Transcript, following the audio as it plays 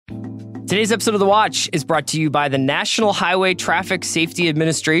Today's episode of The Watch is brought to you by the National Highway Traffic Safety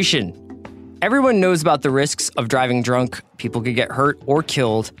Administration. Everyone knows about the risks of driving drunk. People could get hurt or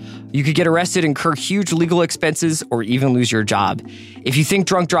killed. You could get arrested, incur huge legal expenses, or even lose your job. If you think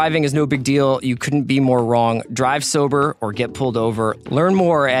drunk driving is no big deal, you couldn't be more wrong. Drive sober or get pulled over. Learn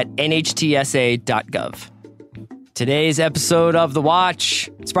more at nhtsa.gov. Today's episode of The Watch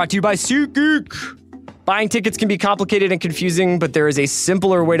is brought to you by SeatGeek. Buying tickets can be complicated and confusing, but there is a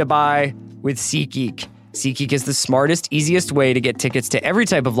simpler way to buy with SeatGeek. SeatGeek is the smartest, easiest way to get tickets to every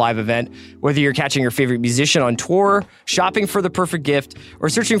type of live event, whether you're catching your favorite musician on tour, shopping for the perfect gift, or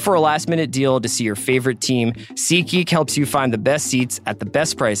searching for a last-minute deal to see your favorite team. SeatGeek helps you find the best seats at the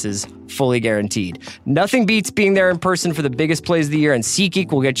best prices, fully guaranteed. Nothing beats being there in person for the biggest plays of the year, and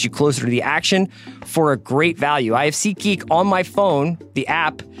SeatGeek will get you closer to the action for a great value. I have SeatGeek on my phone, the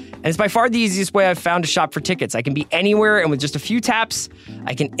app, and it's by far the easiest way I've found to shop for tickets. I can be anywhere, and with just a few taps,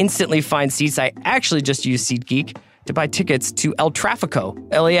 I can instantly find seats. I actually just used SeatGeek to buy tickets to El Tráfico,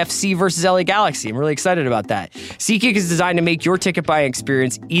 LAFC versus LA Galaxy. I'm really excited about that. SeatGeek is designed to make your ticket buying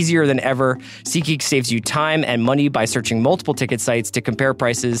experience easier than ever. SeatGeek saves you time and money by searching multiple ticket sites to compare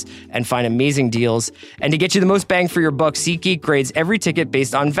prices and find amazing deals. And to get you the most bang for your buck, SeatGeek grades every ticket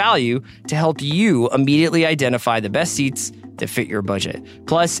based on value to help you immediately identify the best seats that fit your budget.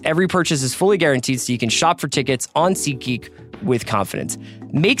 Plus, every purchase is fully guaranteed, so you can shop for tickets on SeatGeek with confidence.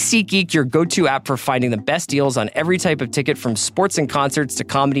 Make SeatGeek your go-to app for finding the best deals on every type of ticket, from sports and concerts to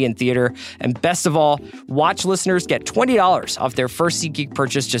comedy and theater. And best of all, Watch listeners get $20 off their first SeatGeek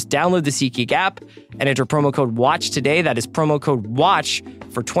purchase. Just download the SeatGeek app and enter promo code WATCH today. That is promo code WATCH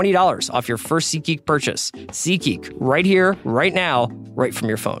for $20 off your first SeatGeek purchase. SeatGeek, right here, right now, right from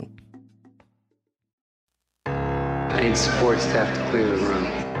your phone. I need support staff to clear the room.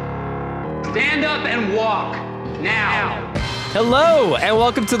 Stand up and walk, now. Hello, and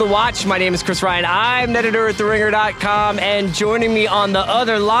welcome to The Watch. My name is Chris Ryan. I'm an editor at TheRinger.com, and joining me on the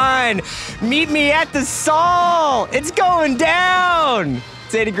other line, meet me at the Saul. It's going down.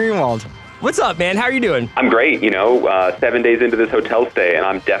 It's Andy Greenwald. What's up, man? How are you doing? I'm great. 7 days into this hotel stay, and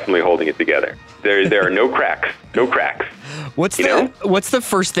I'm definitely holding it together. There are no cracks. No cracks. What's the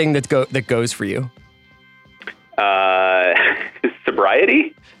first thing that goes for you?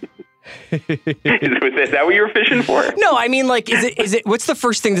 Sobriety? Is that what you were fishing for? No, I mean, like, is it, what's the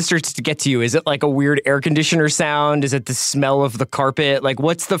first thing that starts to get to you? Is it like a weird air conditioner sound? Is it the smell of the carpet? Like,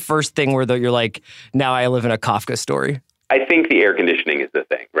 what's the first thing where you're like, now I live in a Kafka story? I think the air conditioning is the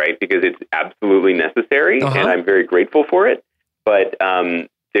thing, right? Because it's absolutely necessary, and I'm very grateful for it. But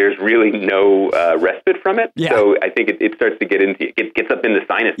there's really no respite from it. Yeah. So I think it starts to get into it gets up in the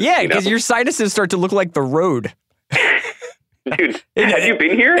sinuses. Yeah, because your sinuses start to look like the road. Dude, have you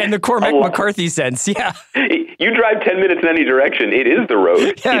been here? In the Cormac McCarthy sense, yeah. You drive 10 minutes in any direction, it is the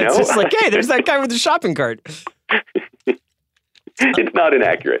road. Yeah, it's just like, hey, there's that guy with the shopping cart. It's not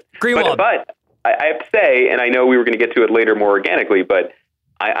inaccurate. Greenwald. But I have to say, and I know we were going to get to it later more organically, but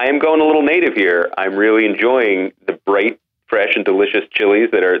I am going a little native here. I'm really enjoying the bright, fresh, and delicious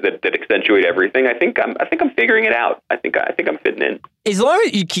chilies that accentuate everything. I think I'm figuring it out. I think I'm fitting in. As long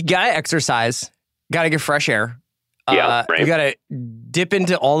as you gotta exercise, gotta get fresh air. Yeah, right. You gotta dip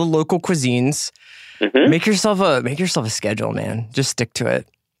into all the local cuisines. Mm-hmm. Make yourself a schedule, man. Just stick to it.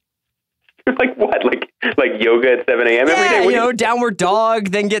 Like what? Like yoga at 7 a.m. every day? Downward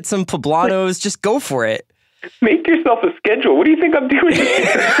dog, then get some poblanos. Just go for it. Make yourself a schedule. What do you think I'm doing here?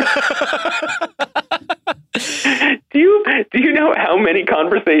 Do you know how many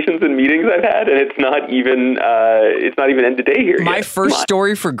conversations and meetings I've had, and it's not even end of day here yet. My first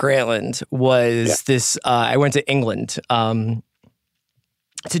story for Grantland was this. I went to England to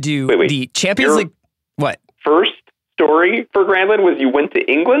do the Champions League. What? First story for Grantland was you went to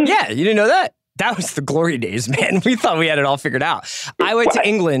England? Yeah, you didn't know that? That was the glory days, man. We thought we had it all figured out. I went to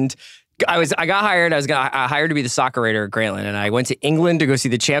England. I got hired. I hired to be the soccer writer at Grantland, and I went to England to go see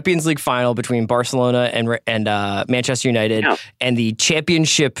the Champions League final between Barcelona and Manchester United, and the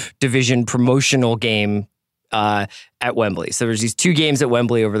Championship Division promotional game at Wembley. So there's these two games at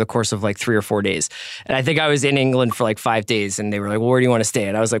Wembley over the course of like 3 or 4 days, and I think I was in England for like 5 days. And they were like, "Well, where do you want to stay?"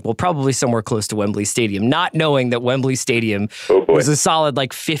 And I was like, "Well, probably somewhere close to Wembley Stadium," not knowing that Wembley Stadium was a solid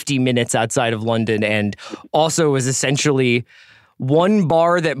like 50 minutes outside of London, and also was essentially one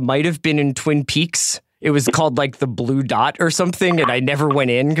bar that might have been in Twin Peaks. It was called like the Blue Dot or something, and I never went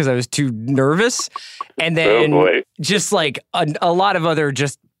in because I was too nervous. And then just like a lot of other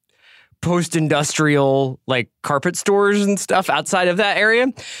just post-industrial like carpet stores and stuff outside of that area.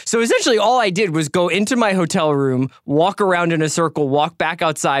 So essentially all I did was go into my hotel room, walk around in a circle, walk back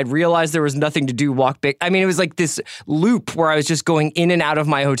outside, realize there was nothing to do, walk back. I mean, it was like this loop where I was just going in and out of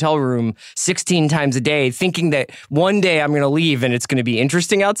my hotel room 16 times a day, thinking that one day I'm going to leave and it's going to be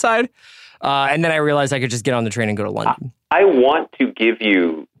interesting outside. And then I realized I could just get on the train and go to London. I want to give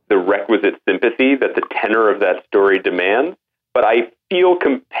you the requisite sympathy that the tenor of that story demands, but I feel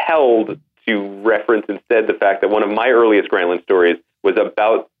compelled to reference instead the fact that one of my earliest Grantland stories was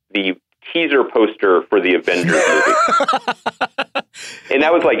about the teaser poster for the Avengers movie. And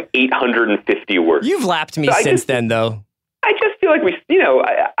that was like 850 words. You've lapped me since then, though. I just feel like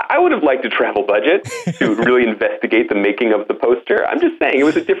I would have liked a travel budget to really investigate the making of the poster. I'm just saying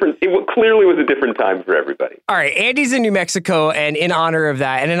it clearly was a different time for everybody. All right, Andy's in New Mexico, and in honor of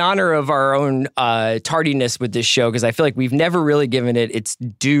that, and in honor of our own tardiness with this show, because I feel like we've never really given it its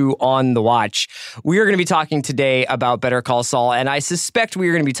due on the watch, we are going to be talking today about Better Call Saul, and I suspect we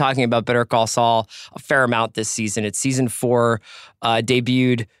are going to be talking about Better Call Saul a fair amount this season. It's season 4,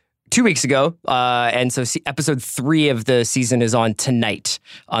 debuted 2 weeks ago, and so episode 3 of the season is on tonight,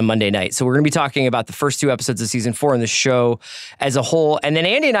 on Monday night. So we're going to be talking about the first 2 episodes of season 4 and the show as a whole. And then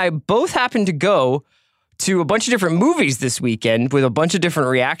Andy and I both happened to go to a bunch of different movies this weekend with a bunch of different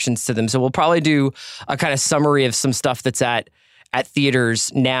reactions to them. So we'll probably do a kind of summary of some stuff that's at theaters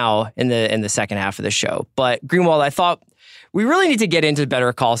now in the second half of the show. But Greenwald, I thought we really need to get into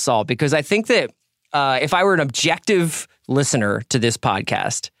Better Call Saul, because I think that if I were an objective listener to this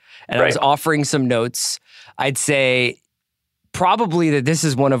podcast, and I was offering some notes, I'd say probably that this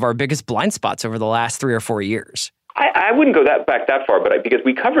is one of our biggest blind spots over the last 3 or 4 years. I wouldn't go back that far, but because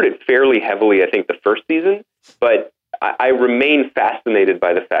we covered it fairly heavily, I think, the first season. But I remain fascinated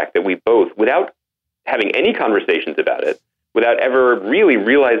by the fact that we both, without having any conversations about it, without ever really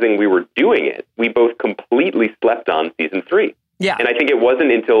realizing we were doing it, we both completely slept on season 3. Yeah. And I think it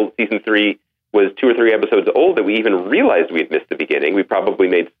wasn't until season 3 was 2 or 3 episodes old that we even realized we had missed the beginning. We probably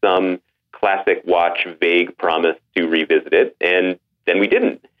made some classic watch vague promise to revisit it, and then we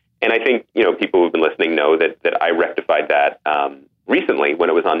didn't. And I think, people who've been listening know that I rectified that recently when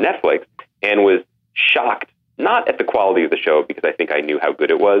it was on Netflix, and was shocked, not at the quality of the show, because I think I knew how good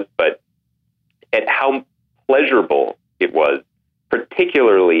it was, but at how pleasurable it was,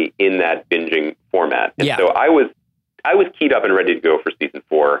 particularly in that binging format. And so I was keyed up and ready to go for season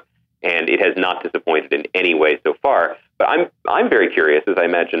 4. And it has not disappointed in any way so far. But I'm very curious, as I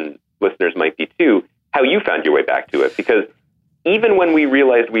imagine listeners might be too, how you found your way back to it. Because even when we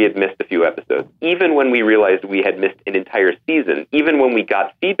realized we had missed a few episodes, even when we realized we had missed an entire season, even when we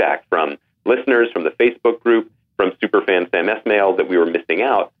got feedback from listeners, from the Facebook group, from superfan Sam Esmail that we were missing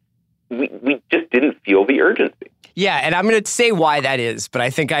out, we just didn't feel the urgency. Yeah, and I'm going to say why that is, but I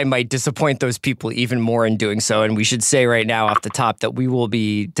think I might disappoint those people even more in doing so. And we should say right now off the top that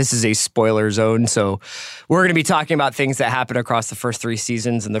this is a spoiler zone. So we're going to be talking about things that happen across the first 3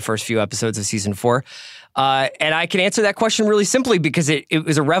 seasons and the first few episodes of season 4. And I can answer that question really simply because it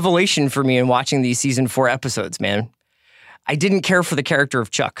was a revelation for me in watching these season 4 episodes, man. I didn't care for the character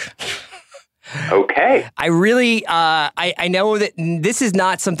of Chuck. Okay. I really, I know that this is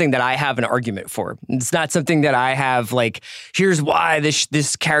not something that I have an argument for. It's not something that I have like, here's why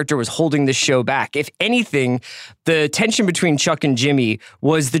this character was holding this show back. If anything, the tension between Chuck and Jimmy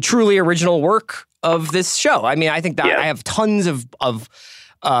was the truly original work of this show. I mean, I think that I have tons of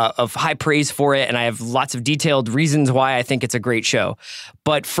high praise for it, and I have lots of detailed reasons why I think it's a great show.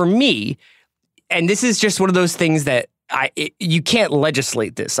 But for me, and this is just one of those things that you can't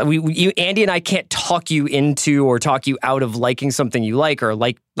legislate this. Andy and I can't talk you into or talk you out of liking something you like or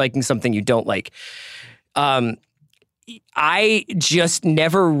liking something you don't like. I just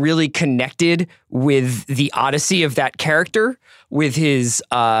never really connected with the odyssey of that character, with his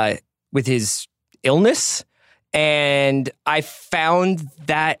illness. And I found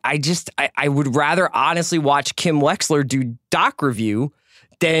that I would rather honestly watch Kim Wexler do doc review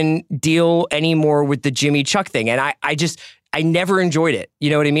than deal any more with the Jimmy Chuck thing. And I never enjoyed it. You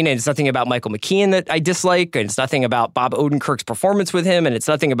know what I mean? And it's nothing about Michael McKean that I dislike, and it's nothing about Bob Odenkirk's performance with him, and it's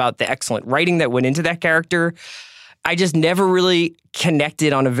nothing about the excellent writing that went into that character. I just never really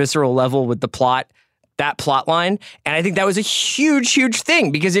connected on a visceral level with that plot line. And I think that was a huge, huge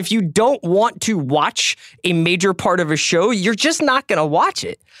thing, because if you don't want to watch a major part of a show, you're just not going to watch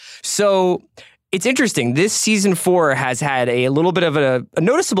it. So it's interesting. This season 4 has had a little bit of a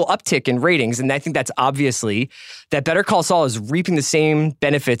noticeable uptick in ratings, and I think that's obviously that Better Call Saul is reaping the same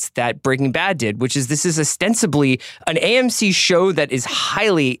benefits that Breaking Bad did, which is this is ostensibly an AMC show that is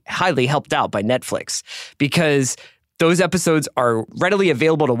highly, highly helped out by Netflix, because those episodes are readily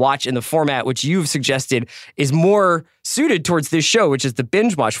available to watch in the format which you've suggested is more suited towards this show, which is the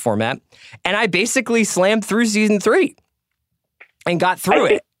binge watch format. And I basically slammed through season 3 and got through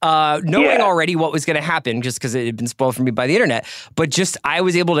it, knowing already what was going to happen just because it had been spoiled for me by the internet. But just I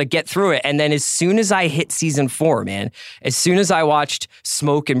was able to get through it. And then as soon as I hit season 4, man, as soon as I watched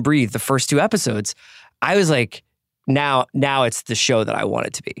Smoke and Breathe, the first 2 episodes, I was like, now it's the show that I want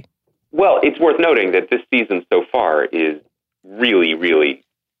it to be. Well, it's worth noting that this season so far is really, really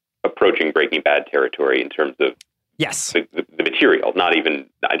approaching Breaking Bad territory in terms of the material. Not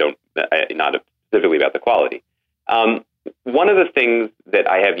specifically about the quality. One of the things that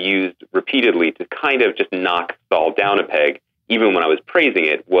I have used repeatedly to kind of just knock Saul down a peg, even when I was praising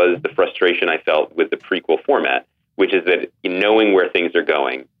it, was the frustration I felt with the prequel format, which is that knowing where things are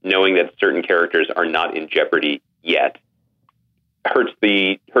going, knowing that certain characters are not in jeopardy yet, hurts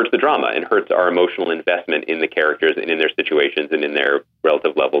the drama and hurts our emotional investment in the characters and in their situations and in their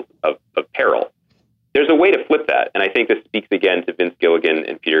relative levels of peril. There's a way to flip that, and I think this speaks again to Vince Gilligan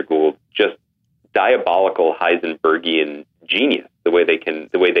and Peter Gould, just diabolical Heisenbergian genius. The way they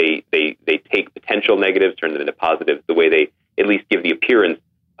take potential negatives, turn them into positives. The way they at least give the appearance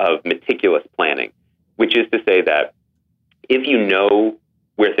of meticulous planning, which is to say that if you know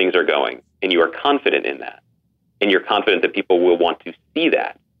where things are going and you are confident in that, and you're confident that people will want to see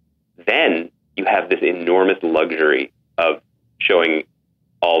that, then you have this enormous luxury of showing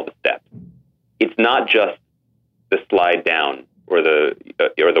all the steps. It's not just the slide down or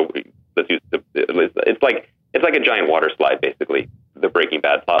it's like a giant water slide, basically, the Breaking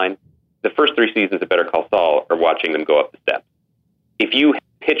Bad line. The first 3 seasons of Better Call Saul are watching them go up the steps. If you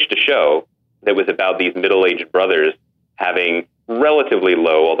pitched a show that was about these middle-aged brothers having relatively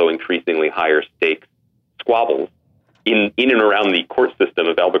low, although increasingly higher stakes squabbles in and around the court system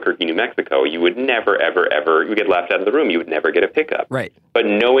of Albuquerque, New Mexico, you would never, ever, ever, you get laughed out of the room. You would never get a pickup. Right. But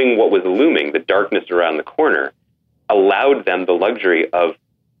knowing what was looming, the darkness around the corner, allowed them the luxury of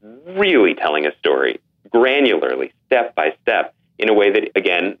really telling a story granularly, step by step, in a way that,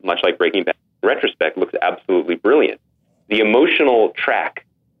 again, much like Breaking Bad in retrospect, looks absolutely brilliant. The emotional track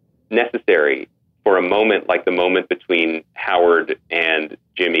necessary for a moment like the moment between Howard and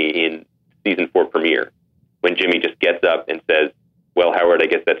Jimmy in season 4 premiere, when Jimmy just gets up and says, well, Howard, I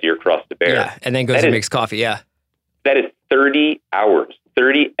guess that's your cross to bear. Yeah, and then goes and makes coffee, yeah. That is 30 hours,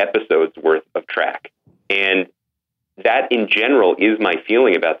 30 episodes worth of track. And that, in general, is my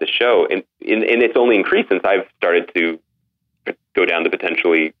feeling about the show. And it's only increased since I've started to go down the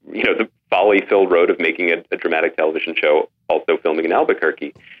potentially, the folly-filled road of making a dramatic television show, also filming in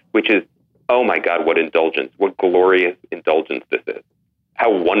Albuquerque, which is, oh my God, what indulgence, what glorious indulgence this is.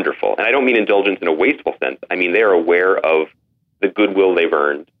 How wonderful. And I don't mean indulgence in a wasteful sense. I mean, they're aware of the goodwill they've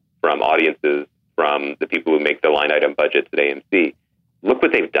earned from audiences, from the people who make the line item budgets at AMC. Look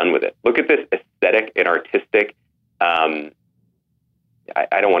what they've done with it. Look at this aesthetic and artistic, I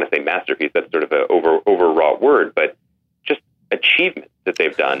don't want to say masterpiece, that's sort of an overwrought word, but just achievement that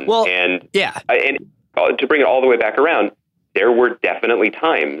they've done. Well, and to bring it all the way back around, there were definitely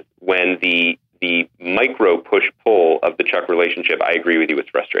times when the micro push-pull of the Chuck relationship, I agree with you, was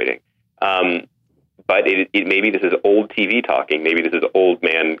frustrating. But maybe this is old TV talking, maybe this is old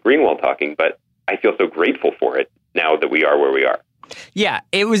man Greenwald talking, but I feel so grateful for it now that we are where we are. Yeah,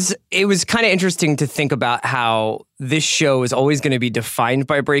 it was kind of interesting to think about how this show is always going to be defined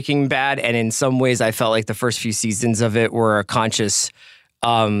by Breaking Bad, and in some ways I felt like the first few seasons of it were a conscious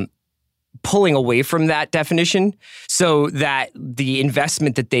pulling away from that definition, so that the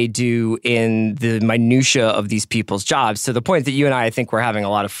investment that they do in the minutia of these people's jobs, to the point that you and I think we're having a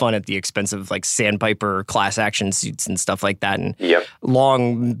lot of fun at the expense of like sandpiper class action suits and stuff like that, and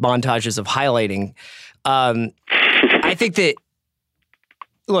long montages of highlighting. I think that,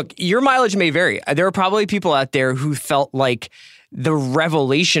 look, your mileage may vary. There are probably people out there who felt like the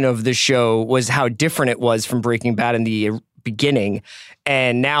revelation of the show was how different it was from Breaking Bad in the beginning.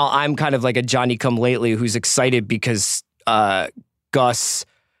 And now I'm kind of like a Johnny-come-lately who's excited because Gus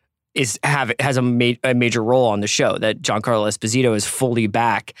has a major role on the show, that Giancarlo Esposito is fully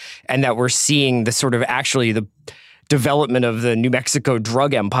back, and that we're seeing the sort of actually the development of the New Mexico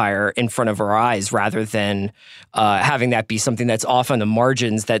drug empire in front of our eyes, rather than having that be something that's off on the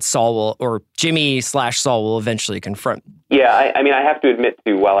margins that Jimmy/Saul will eventually confront. Yeah, I mean, I have to admit,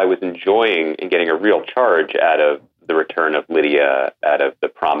 too, while I was enjoying and getting a real charge out of the return of Lydia, out of the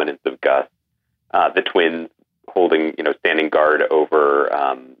prominence of Gus, the twins standing guard over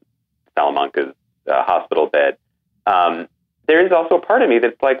Salamanca's hospital bed, there is also a part of me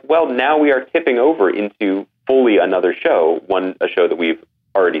that's like, well, now we are tipping over into fully another show, a show that we've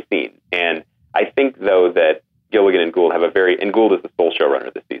already seen. And I think, though, that Gilligan and Gould have and Gould is the sole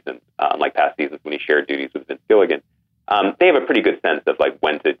showrunner this season, unlike past seasons when he shared duties with Vince Gilligan. They have a pretty good sense of like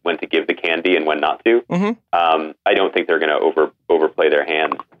when to give the candy and when not to. Mm-hmm. I don't think they're going to overplay their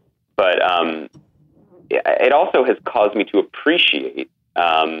hand, but it also has caused me to appreciate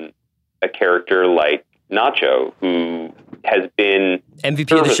a character like Nacho, who has been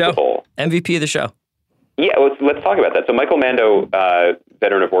MVP of the show. MVP of the show. Yeah, let's talk about that. So Michael Mando,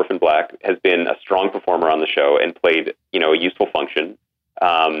 veteran of Orphan Black, has been a strong performer on the show and played, a useful function,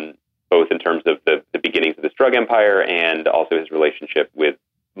 both in terms of the beginnings of this drug empire and also his relationship with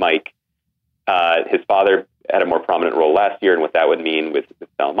Mike. His father had a more prominent role last year and what that would mean with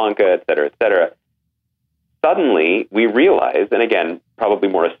Salamanca, et cetera, et cetera. Suddenly, we realize, and again, probably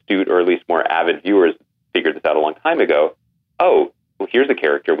more astute or at least more avid viewers figured this out a long time ago, oh, well, here's a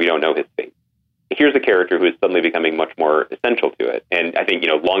character, we don't know his fate. Here's a character who is suddenly becoming much more essential to it. And I think,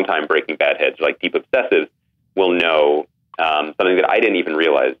 longtime Breaking Bad heads, like deep obsessives, will know something that I didn't even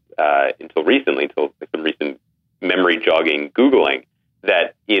realize until recently, until some recent memory jogging Googling,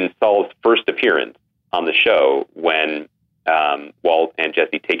 that in Saul's first appearance on the show, when Walt and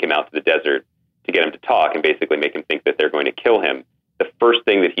Jesse take him out to the desert to get him to talk and basically make him think that they're going to kill him, the first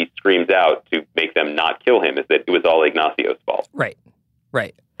thing that he screams out to make them not kill him is that it was all Ignacio's fault. Right.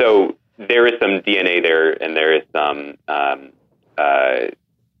 So there is some DNA there, and there is some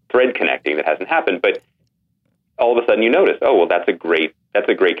thread connecting that hasn't happened. But all of a sudden, you notice, oh well, that's a great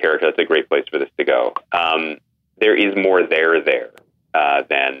character. That's a great place for this to go. There is more there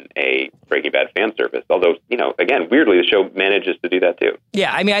than a Breaking Bad fan service. Although, again, weirdly, the show manages to do that too.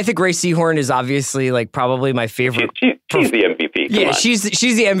 Yeah, I mean, I think Grace Seahorn is obviously like probably my favorite. She's the MVP. Yeah, she's the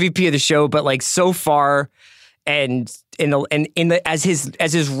MVP of the show. But like so far, and as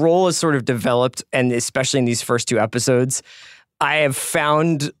his role has sort of developed, and especially in these first two episodes, I have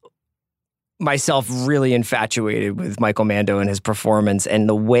found myself really infatuated with Michael Mando and his performance and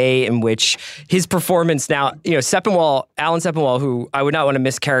the way in which his performance now, Alan Sepinwall, who I would not want to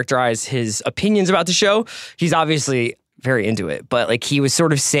mischaracterize his opinions about the show. He's obviously very into it, but like he was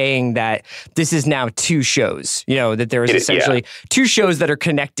sort of saying that this is now two shows, that there is essentially two shows that are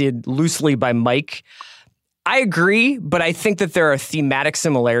connected loosely by Mike. I agree, but I think that there are thematic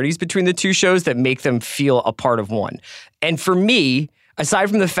similarities between the two shows that make them feel a part of one. And for me, aside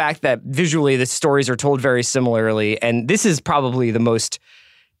from the fact that visually the stories are told very similarly, and this is probably the most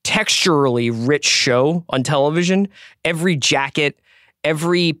texturally rich show on television, every jacket,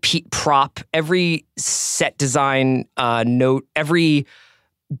 every prop, every set design note, every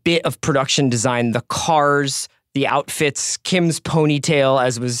bit of production design, the cars, the outfits, Kim's ponytail,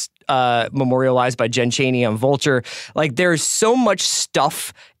 as was memorialized by Jen Chaney on Vulture. Like, there's so much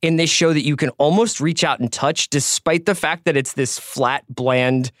stuff in this show that you can almost reach out and touch, despite the fact that it's this flat,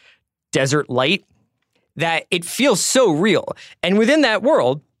 bland desert light, that it feels so real. And within that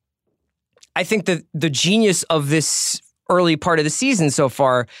world, I think that the genius of this early part of the season so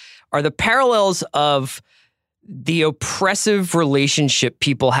far are the parallels of the oppressive relationship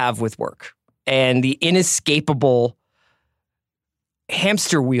people have with work and the inescapable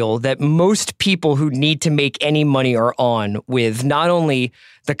hamster wheel that most people who need to make any money are on, with not only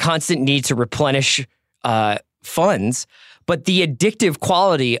the constant need to replenish funds, but the addictive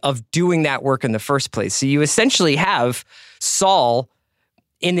quality of doing that work in the first place. So you essentially have Saul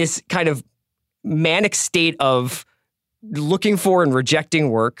in this kind of manic state of looking for and rejecting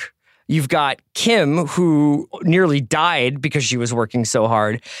work. You've got Kim, who nearly died because she was working so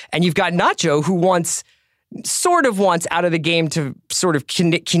hard. And you've got Nacho, who wants out of the game to sort of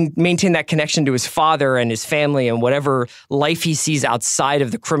maintain that connection to his father and his family and whatever life he sees outside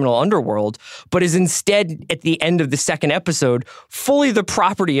of the criminal underworld, but is instead, at the end of the second episode, fully the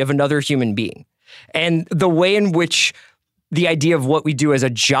property of another human being. And the way in which the idea of what we do as a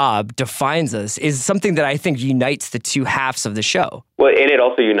job defines us is something that I think unites the two halves of the show. Well, and it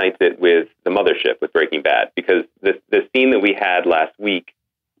also unites it with the mothership, with Breaking Bad, because the scene that we had last week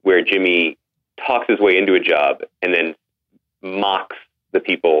where Jimmy talks his way into a job and then mocks the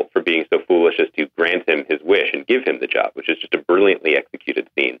people for being so foolish as to grant him his wish and give him the job, which is just a brilliantly executed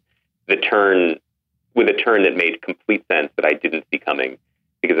scene. With a turn that made complete sense that I didn't see coming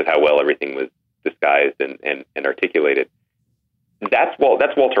because of how well everything was disguised and articulated. That's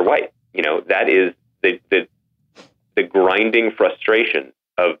Walter White. That is the grinding frustration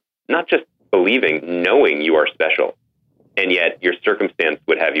of not just knowing you are special, and yet your circumstance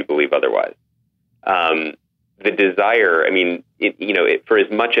would have you believe otherwise. The desire, for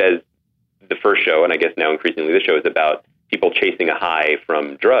as much as the first show, and I guess now increasingly the show, is about people chasing a high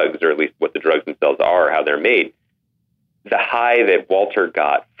from drugs, or at least what the drugs themselves are, how they're made, the high that Walter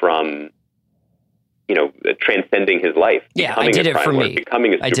got from, transcending his life, Yeah, becoming I did a it crime for lord, me.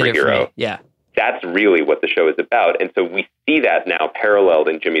 becoming a I did it for superhero. me. Yeah. That's really what the show is about. And so we see that now paralleled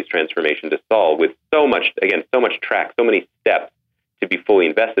in Jimmy's transformation to Saul with so much track, so many steps to be fully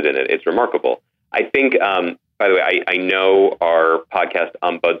invested in it. It's remarkable. I think, by the way, I know our podcast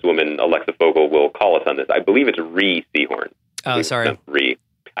ombudswoman, Alexa Fogel, will call us on this. I believe it's Ree Seahorn. Oh, sorry. Ree.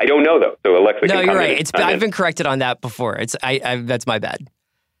 I don't know, though. So Alexa No, can you're comment. right. I've been corrected on that before. That's my bad.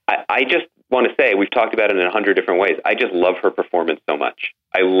 I just want to say, we've talked about it in 100 different ways. I just love her performance so much.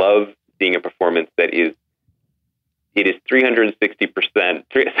 I love seeing a performance that is 360%.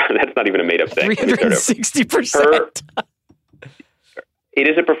 That's not even a made up thing. 360%. It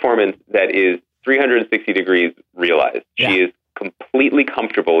is a performance that is 360 degrees realized. Yeah. She is completely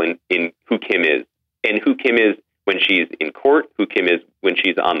comfortable in who Kim is, and who Kim is when she's in court, who Kim is when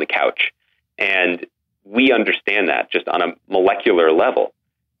she's on the couch. And we understand that just on a molecular level.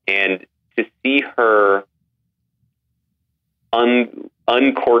 And to see her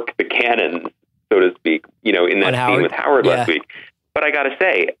uncork the cannons, so to speak, in that scene with Howard last week. But I got to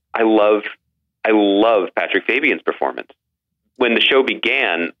say, I love Patrick Fabian's performance. When the show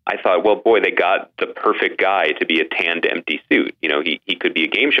began, I thought, well, boy, they got the perfect guy to be a tanned, empty suit. He could be a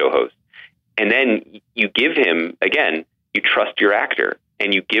game show host. And then you give him, again, you trust your actor,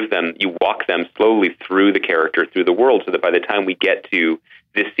 and you walk them slowly through the character, through the world, so that by the time we get to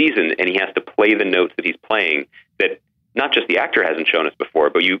this season and he has to play the notes that he's playing, that not just the actor hasn't shown us before,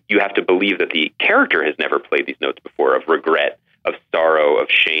 but you have to believe that the character has never played these notes before, of regret, of sorrow, of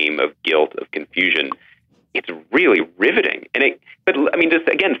shame, of guilt, of confusion. It's really riveting. Just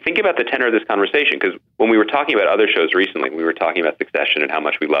again, think about the tenor of this conversation, because when we were talking about other shows recently, we were talking about Succession and how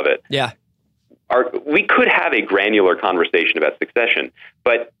much we love it. Yeah. We could have a granular conversation about Succession,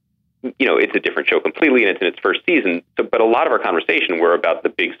 but it's a different show completely, and it's in its first season. So, but a lot of our conversation were about the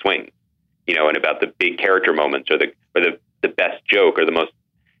big swings, and about the big character moments, or the best joke, or the most,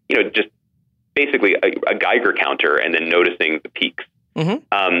 just basically a Geiger counter, and then noticing the peaks.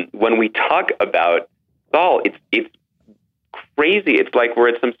 Mm-hmm. When we talk about Saul, it's crazy. It's like we're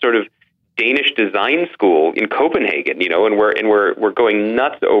at some sort of Danish design school in Copenhagen, and we're going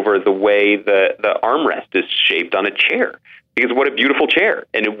nuts over the way the armrest is shaped on a chair. Because what a beautiful chair.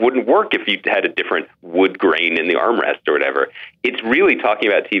 And it wouldn't work if you had a different wood grain in the armrest or whatever. It's really talking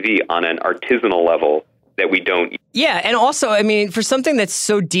about TV on an artisanal level that we don't. Yeah, and also, for something that's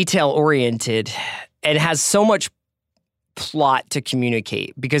so detail-oriented and has so much plot to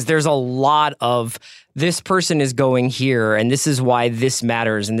communicate, because there's a lot of this person is going here, and this is why this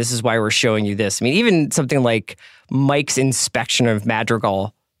matters, and this is why we're showing you this. Even something like Mike's inspection of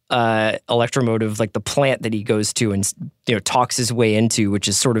Madrigal Electromotive, like the plant that he goes to and talks his way into, which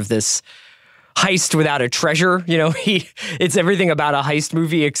is sort of this heist without a treasure. It's everything about a heist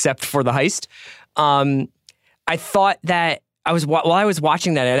movie except for the heist. I thought that while I was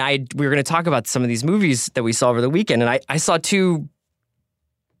watching that, and we were going to talk about some of these movies that we saw over the weekend, and I saw two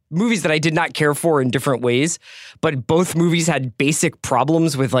movies that I did not care for in different ways, but both movies had basic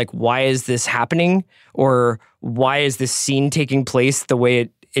problems with, like, why is this happening, or why is this scene taking place the way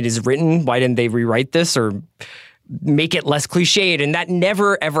it is written? Why didn't they rewrite this or make it less cliched? And that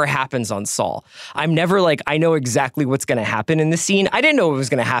never, ever happens on Saul. I'm never like, I know exactly what's going to happen in the scene. I didn't know what was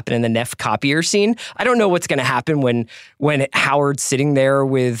going to happen in the Neff copier scene. I don't know what's going to happen when Howard's sitting there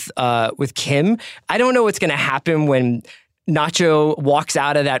with Kim. I don't know what's going to happen when Nacho walks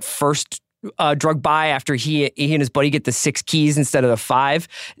out of that first drug buy after he and his buddy get the 6 keys instead of the 5,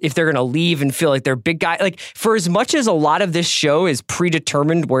 if they're going to leave and feel like they're big guy. Like, for as much as a lot of this show is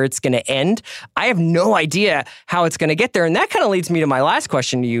predetermined where it's going to end, I have no idea how it's going to get there. And that kind of leads me to my last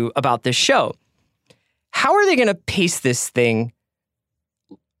question to you about this show. How are they going to pace this thing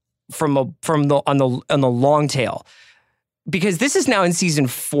on the long tail? Because this is now in season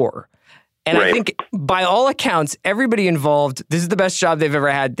 4. And right. I think by all accounts, everybody involved, this is the best job they've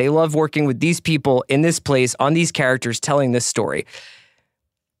ever had. They love working with these people in this place, on these characters, telling this story.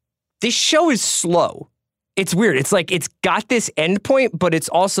 This show is slow. It's weird. It's like it's got this end point, but it's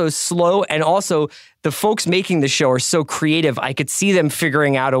also slow. And also the folks making the show are so creative. I could see them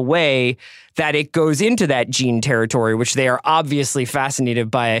figuring out a way that it goes into that Gene territory, which they are obviously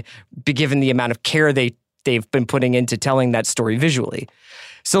fascinated by, given the amount of care they've been putting into telling that story visually.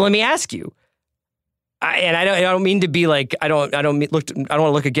 So let me ask you, I don't mean to be like, I don't want to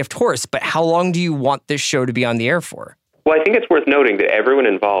look a gift horse, but how long do you want this show to be on the air for? Well, I think it's worth noting that everyone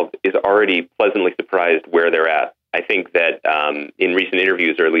involved is already pleasantly surprised where they're at. I think that in recent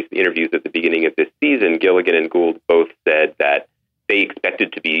interviews, or at least the interviews at the beginning of this season, Gilligan and Gould both said that they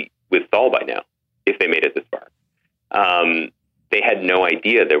expected to be with Saul by now, if they made it this far. They had no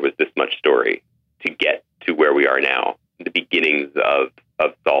idea there was this much story to get to where we are now, the beginnings of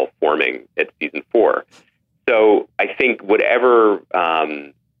Saul forming at season 4. So I think whatever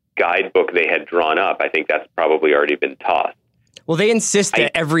guidebook they had drawn up, I think that's probably already been tossed. Well, they insist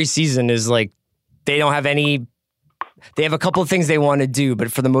that every season is like, they don't have any, they have a couple of things they want to do,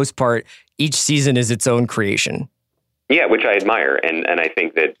 but for the most part, each season is its own creation. Yeah, which I admire. And I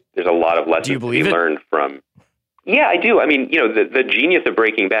think that there's a lot of lessons to be learned from. Yeah, I do. I mean, the genius of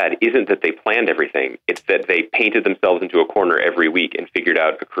Breaking Bad isn't that they planned everything. It's that they painted themselves into a corner every week and figured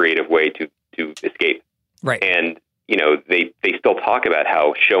out a creative way to escape. Right. And, they still talk about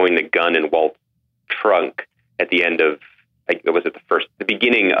how showing the gun in Walt's trunk at the end of, the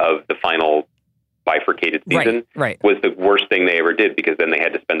beginning of the final bifurcated season was the worst thing they ever did, because then they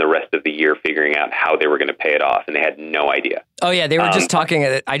had to spend the rest of the year figuring out how they were going to pay it off, and they had no idea. Oh, yeah. They were just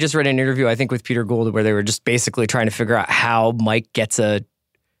talking. I just read an interview, I think, with Peter Gould, where they were just basically trying to figure out how Mike gets a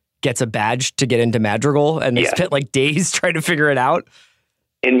badge to get into Madrigal, and they spent like days trying to figure it out.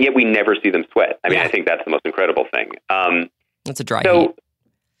 And yet we never see them sweat. I mean, I think that's the most incredible thing. That's a dry heat.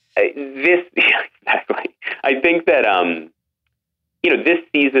 Exactly. I think that, this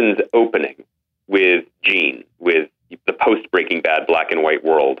season's opening with Gene, with the post-Breaking Bad black and white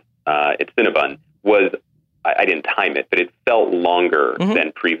world at Cinnabon, was, I didn't time it, but it felt longer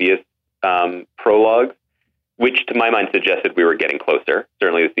than previous prologues, which to my mind suggested we were getting closer.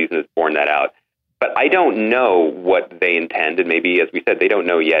 Certainly the season has borne that out. But I don't know what they intend, and maybe, as we said, they don't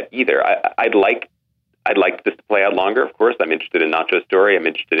know yet either. I'd like this to play out longer, of course. I'm interested in Nacho's story. I'm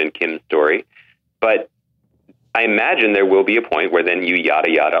interested in Kim's story. But I imagine there will be a point where then you yada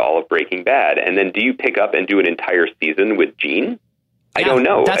yada all of Breaking Bad, and then do you pick up and do an entire season with Gene? I don't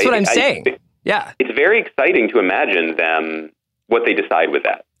know. That's what I'm saying. Yeah. It's very exciting to imagine what they decide with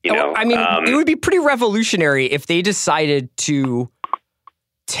that. I mean, it would be pretty revolutionary if they decided to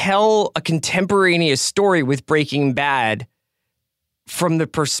tell a contemporaneous story with Breaking Bad from the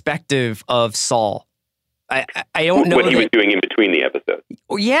perspective of Saul. I don't know what he was doing in between the episodes.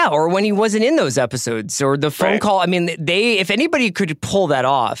 Yeah, or when he wasn't in those episodes, or the phone call. I mean, if anybody could pull that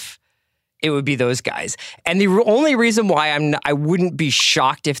off, it would be those guys. And the only reason why I wouldn't be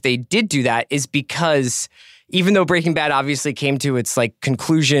shocked if they did do that is because even though Breaking Bad obviously came to its like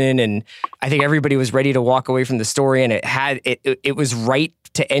conclusion, and I think everybody was ready to walk away from the story, and it was right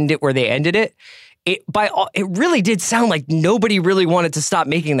to end it where they ended it. It really did sound like nobody really wanted to stop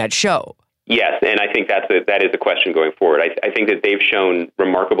making that show. Yes, and I think that is a question going forward. I think that they've shown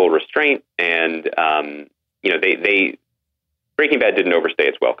remarkable restraint, and they Breaking Bad didn't overstay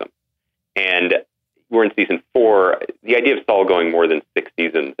its welcome. And we're in season 4. The idea of Saul going more than 6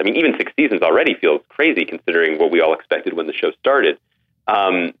 seasons, I mean, even 6 seasons already feels crazy considering what we all expected when the show started.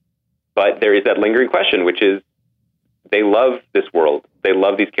 But there is that lingering question, which is they love this world. They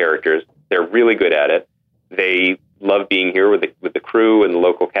love these characters. They're really good at it. They love being here with the crew and the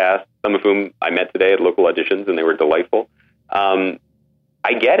local cast, some of whom I met today at local auditions, and they were delightful.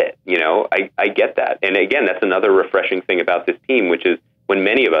 I get it. I get that. And again, that's another refreshing thing about this team, which is when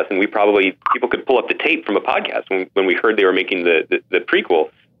many of us, and people could pull up the tape from a podcast when we heard they were making the prequel,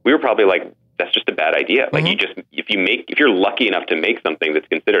 we were probably like, that's just a bad idea. Like if you're lucky enough to make something that's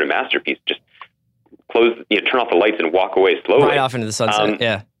considered a masterpiece, just turn off the lights and walk away slowly. Right off into the sunset.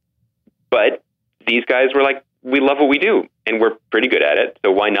 Yeah. But these guys were like, we love what we do, and we're pretty good at it,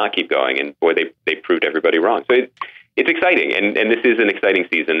 so why not keep going? And boy, they proved everybody wrong. So it's exciting, and this is an exciting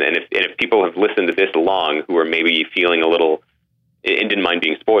season. And if people have listened to this long, who are maybe feeling a little and didn't mind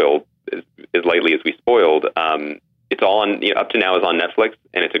being spoiled as lightly as we spoiled, it's all on up to now is on Netflix,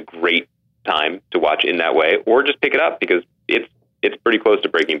 and it's a great time to watch in that way, or just pick it up because it's pretty close to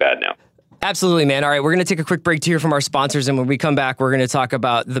Breaking Bad now. Absolutely, man. All right, we're going to take a quick break to hear from our sponsors, and when we come back, we're going to talk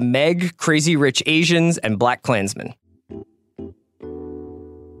about The Meg, Crazy Rich Asians, and Black Klansmen.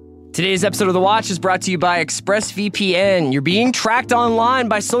 Today's episode of The Watch is brought to you by ExpressVPN. You're being tracked online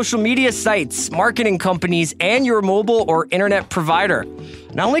by social media sites, marketing companies, and your mobile or internet provider.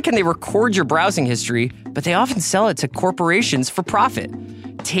 Not only can they record your browsing history, but they often sell it to corporations for profit.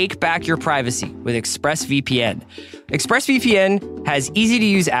 Take back your privacy with ExpressVPN. ExpressVPN has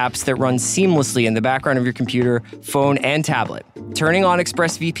easy-to-use apps that run seamlessly in the background of your computer, phone, and tablet. Turning on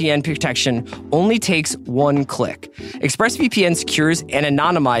ExpressVPN protection only takes one click. ExpressVPN secures and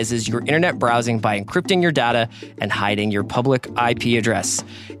anonymizes your internet browsing by encrypting your data and hiding your public IP address.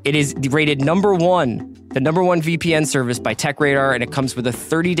 It is rated the number one VPN service by TechRadar, and it comes with a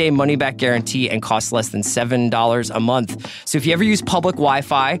 30-day money-back guarantee and costs less than $7 a month. So if you ever use public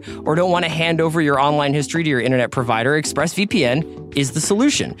Wi-Fi or don't want to hand over your online history to your internet provider, ExpressVPN is the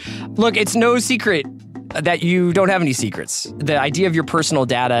solution. Look, it's no secret that you don't have any secrets. The idea of your personal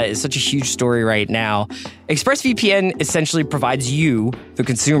data is such a huge story right now. ExpressVPN essentially provides you, the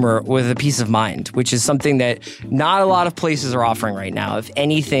consumer, with a peace of mind, which is something that not a lot of places are offering right now. If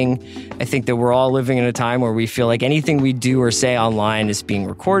anything, I think that we're all living in a time where we feel like anything we do or say online is being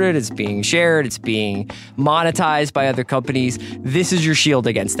recorded, it's being shared, it's being monetized by other companies. This is your shield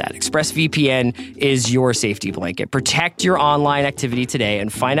against that. ExpressVPN is your safety blanket. Protect your online activity today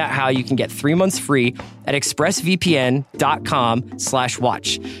and find out how you can get 3 months free at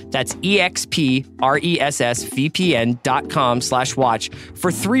expressvpn.com/watch. That's expressvpn.com/watch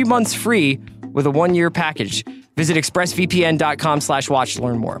for 3 months free with a 1-year package. Visit expressvpn.com/watch to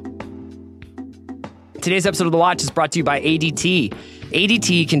learn more. Today's episode of The Watch is brought to you by ADT.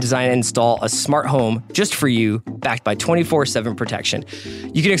 ADT can design and install a smart home just for you, backed by 24/7 protection.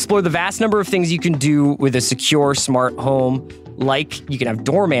 You can explore the vast number of things you can do with a secure smart home, like you can have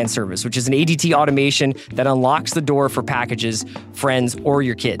doorman service, which is an ADT automation that unlocks the door for packages, friends, or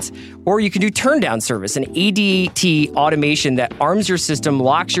your kids. Or you can do turn down service, an ADT automation that arms your system,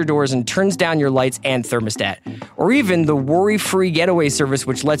 locks your doors, and turns down your lights and thermostat. Or even the worry-free getaway service,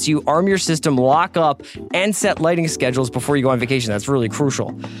 which lets you arm your system, lock up, and set lighting schedules before you go on vacation. That's really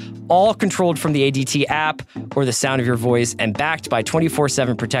crucial. All controlled from the ADT app or the sound of your voice and backed by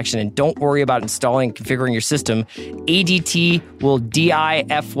 24/7 protection. And don't worry about installing and configuring your system. ADT will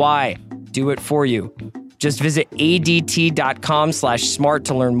DIFY do it for you. Just visit adt.com/smart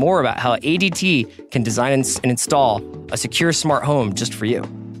to learn more about how ADT can design and install a secure smart home just for you.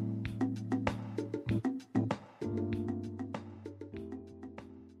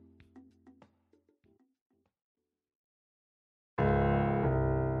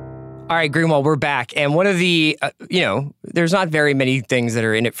 All right, Greenwald, we're back. And one of the, there's not very many things that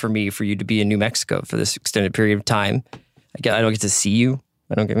are in it for me for you to be in New Mexico for this extended period of time. I don't get to see you.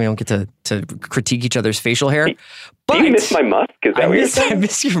 We don't get to critique each other's facial hair. But do you miss my musk? Is that what you're saying? I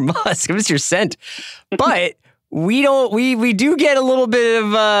miss your musk. I miss your scent. But we do get a little bit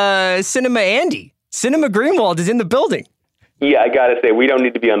of Cinema Andy. Cinema Greenwald is in the building. Yeah, I gotta say, we don't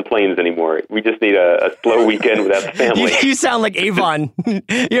need to be on planes anymore. We just need a slow weekend without the family. You sound like Avon.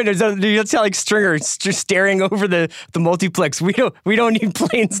 You sound like Stringer just staring over the multiplex. We don't need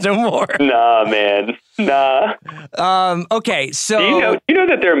planes no more. Nah, man. Nah. Okay, so do you know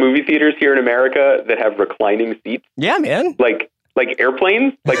that there are movie theaters here in America that have reclining seats? Yeah, man. Like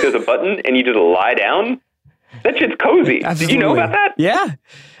airplanes. Like there's a button and you just lie down. That shit's cozy. Absolutely. Did you know about that? Yeah.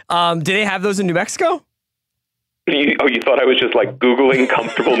 Do they have those in New Mexico? You thought I was just like Googling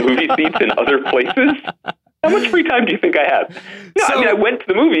comfortable movie seats in other places? How much free time do you think I have? No, I went to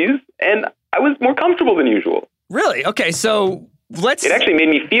the movies and I was more comfortable than usual. Really? Okay, so It actually made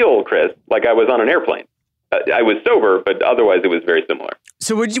me feel, Chris, like I was on an airplane. I was sober, but otherwise it was very similar.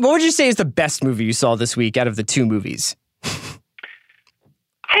 So what would you say is the best movie you saw this week out of the two movies?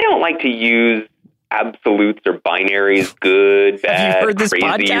 I don't like to use absolutes or binaries, good, bad, have you heard this crazy,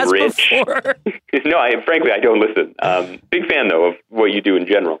 podcast rich. Before? No, frankly, I don't listen. Big fan, though, of what you do in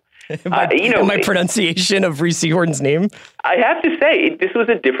general. My pronunciation of Reese Gordon's name? I have to say, this was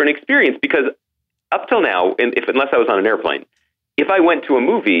a different experience because up till now, unless I was on an airplane, if I went to a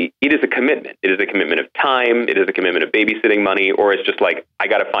movie, it is a commitment. It is a commitment of time. It is a commitment of babysitting money, or it's just like, I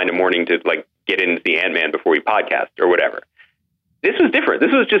got to find a morning to get in and see Ant-Man before we podcast or whatever. This was different.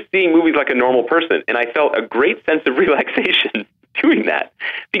 This was just seeing movies like a normal person, and I felt a great sense of relaxation doing that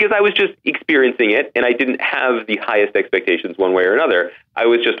because I was just experiencing it, and I didn't have the highest expectations one way or another. I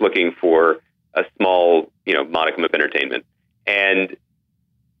was just looking for a small, modicum of entertainment. And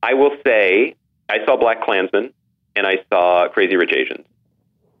I will say, I saw Black Klansman, and I saw Crazy Rich Asians.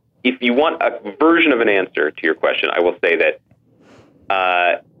 If you want a version of an answer to your question, I will say that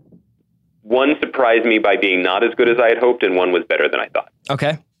one surprised me by being not as good as I had hoped, and one was better than I thought.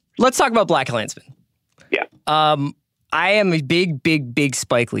 Okay. Let's talk about Black Klansman. Yeah. I am a big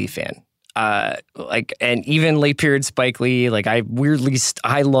Spike Lee fan. And even late period Spike Lee, I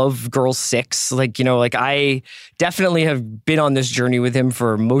love Girl 6. I definitely have been on this journey with him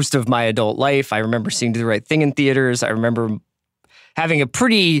for most of my adult life. I remember seeing Do the Right Thing in theaters. I remember having a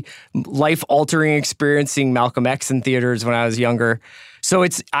pretty life-altering experience seeing Malcolm X in theaters when I was younger. So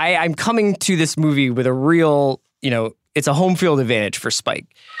I'm coming to this movie with a real, it's a home field advantage for Spike.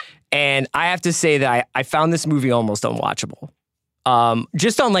 And I have to say that I found this movie almost unwatchable.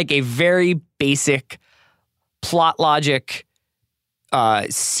 Just on a very basic plot logic,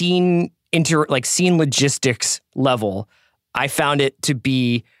 scene logistics level, I found it to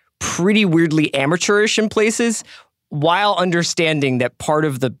be pretty weirdly amateurish in places, while understanding that part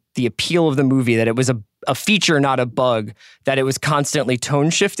of the appeal of the movie, that it was a feature, not a bug, that it was constantly tone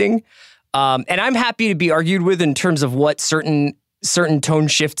shifting. And I'm happy to be argued with in terms of what certain tone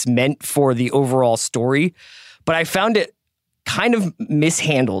shifts meant for the overall story. But I found it kind of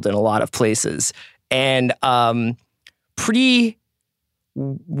mishandled in a lot of places and pretty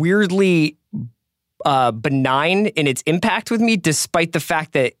weirdly benign in its impact with me, despite the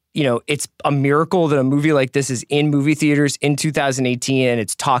fact that, it's a miracle that a movie like this is in movie theaters in 2018 and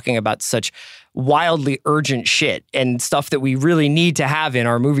it's talking about such wildly urgent shit and stuff that we really need to have in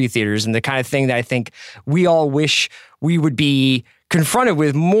our movie theaters and the kind of thing that I think we all wish we would be confronted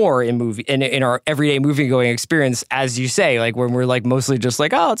with more in our everyday movie going experience, as you say, like when we're like mostly just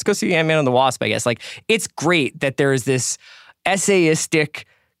like, oh, let's go see Ant-Man and the Wasp, I guess. Like, it's great that there is this essayistic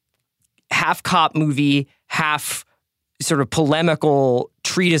half cop movie, half sort of polemical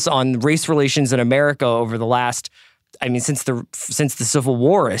treatise on race relations in America over the last, since the Civil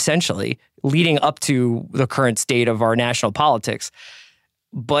War, essentially, leading up to the current state of our national politics.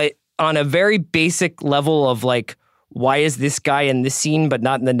 But on a very basic level of like, why is this guy in this scene but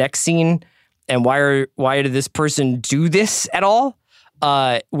not in the next scene? And why did this person do this at all?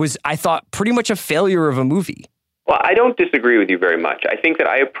 Was, I thought, pretty much a failure of a movie. Well, I don't disagree with you very much. I think that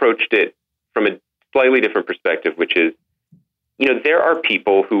I approached it from a slightly different perspective, which is, there are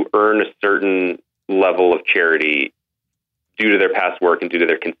people who earn a certain level of charity due to their past work and due to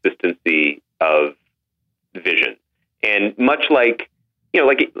their consistency of vision. And much like,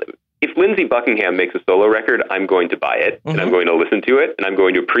 if Lindsey Buckingham makes a solo record, I'm going to buy it, and I'm going to listen to it, and I'm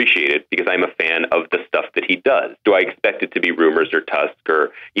going to appreciate it because I'm a fan of the stuff that he does. Do I expect it to be Rumors or Tusk or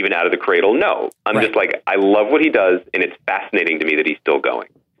even Out of the Cradle? No. I'm just like, I love what he does, and it's fascinating to me that he's still going.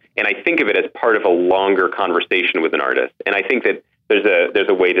 And I think of it as part of a longer conversation with an artist. And I think that there's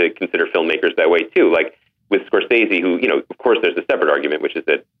a way to consider filmmakers that way too. Like with Scorsese, who, of course there's a separate argument, which is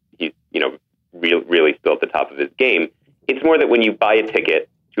that he's, really still at the top of his game. It's more that when you buy a ticket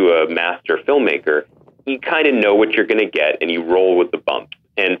to a master filmmaker, you kind of know what you're going to get and you roll with the bumps.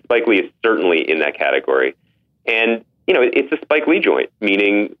 And Spike Lee is certainly in that category. And, it's a Spike Lee joint,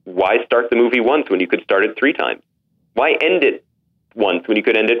 meaning why start the movie once when you could start it 3 times? Why end it once when you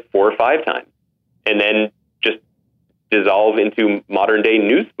could end it 4 or 5 times? And then just dissolve into modern day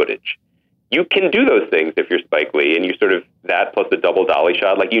news footage. You can do those things if you're Spike Lee, and you sort of that plus the double dolly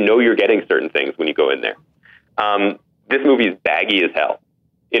shot, like you're getting certain things when you go in there. This movie is baggy as hell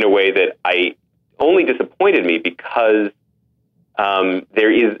in a way that only disappointed me because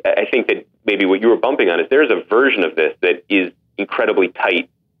there is, I think that maybe what you were bumping on is there's a version of this that is incredibly tight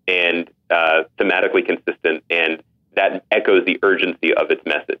and thematically consistent, and that echoes the urgency of its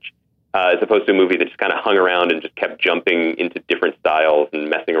message. As opposed to a movie that just kind of hung around and just kept jumping into different styles and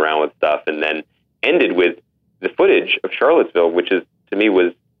messing around with stuff, and then ended with the footage of Charlottesville, which is, to me,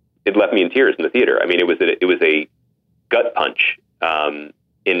 it left me in tears in the theater. I mean, it was a gut punch.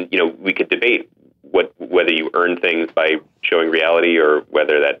 We could debate whether you earn things by showing reality or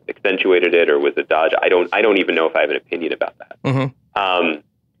whether that accentuated it or was a dodge. I don't even know if I have an opinion about that. Mm-hmm.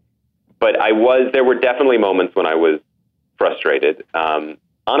 But there were definitely moments when I was frustrated.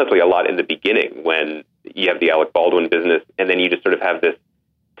 Honestly, a lot in the beginning when you have the Alec Baldwin business and then you just sort of have this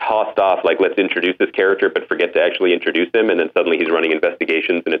tossed off, like, let's introduce this character, but forget to actually introduce him. And then suddenly he's running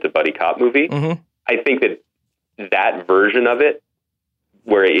investigations and it's a buddy cop movie. Mm-hmm. I think that version of it,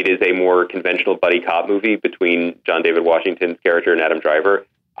 where it is a more conventional buddy cop movie between John David Washington's character and Adam Driver,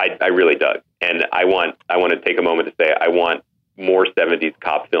 I really dug. And I want to take a moment to say I want more 70s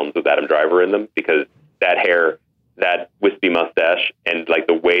cop films with Adam Driver in them, because that hair, that wispy mustache, and like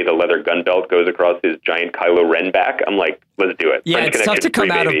the way the leather gun belt goes across his giant Kylo Ren back, I'm like, let's do it. Yeah, French it's tough to come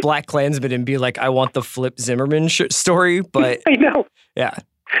out of Black Klansman and be like, I want the Flip Zimmerman story, but I know. Yeah,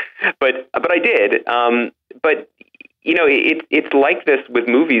 but I did. But it's like this with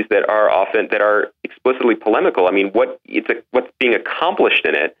movies that are explicitly polemical. I mean, what's being accomplished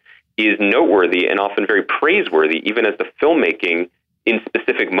in it is noteworthy and often very praiseworthy, even as the filmmaking in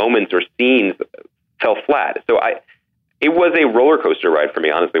specific moments or scenes fell flat. So it was a roller coaster ride for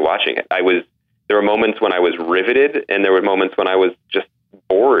me, honestly, watching it. There were moments when I was riveted, and there were moments when I was just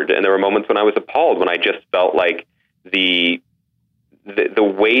bored, and there were moments when I was appalled, when I just felt like the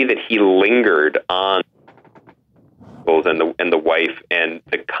way that he lingered on and the wife and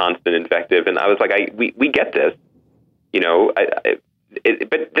the constant invective, and I was like, we get this,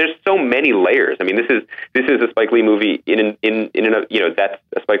 but there's so many layers. I mean, this is a Spike Lee movie that's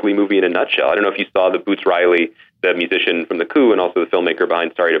a Spike Lee movie in a nutshell. I don't know if you saw the Boots Riley, the musician from The Coup, and also the filmmaker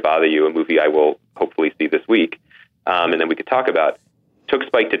behind Sorry to Bother You, a movie I will hopefully see this week, and then we could talk about, took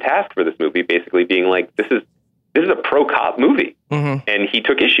Spike to task for this movie, basically being like, this is a pro-cop movie. Mm-hmm. And he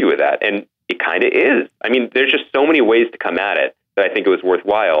took issue with that, and it kind of is. I mean, there's just so many ways to come at it that I think it was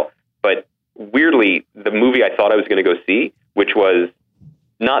worthwhile. But weirdly, the movie I thought I was going to go see, which was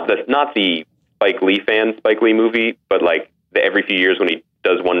not the Spike Lee movie, but like the every few years when he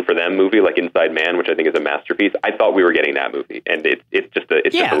does one for them movie, like Inside Man, which I think is a masterpiece. I thought we were getting that movie, and it's just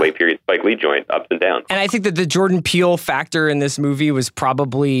a late period Spike Lee joint, ups and downs. And I think that the Jordan Peele factor in this movie was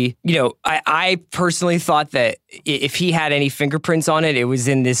probably, I personally thought that if he had any fingerprints on it, it was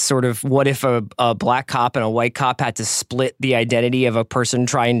in this sort of what if a black cop and a white cop had to split the identity of a person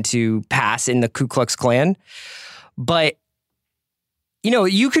trying to pass in the Ku Klux Klan. But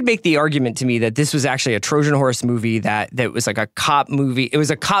you could make the argument to me that this was actually a Trojan horse movie that was like a cop movie. It was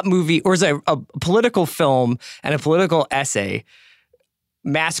a cop movie, or it was a political film and a political essay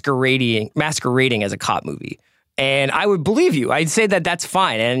masquerading as a cop movie. And I would believe you. I'd say that that's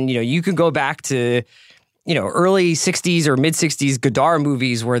fine. And, you can go back to, early 60s or mid 60s Godard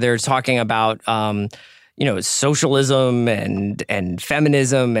movies where they're talking about, socialism and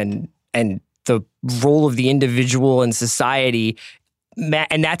feminism and the role of the individual in society.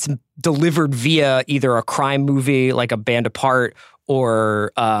 And that's delivered via either a crime movie like A Band Apart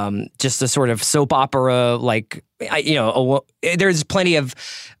or just a sort of soap opera. Like, there's plenty of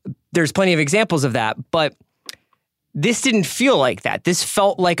examples of that. But this didn't feel like that. This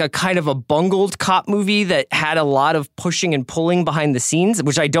felt like a kind of a bungled cop movie that had a lot of pushing and pulling behind the scenes,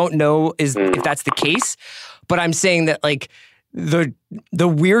 which I don't know if that's the case. But I'm saying that like the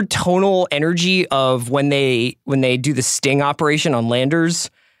weird tonal energy of when they do the sting operation on Landers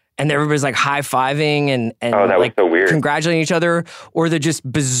and everybody's like high-fiving and that like was so weird, congratulating each other, or the just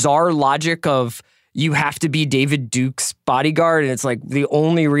bizarre logic of you have to be David Duke's bodyguard and it's like the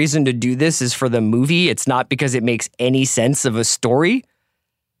only reason to do this is for the movie. It's not because it makes any sense of a story.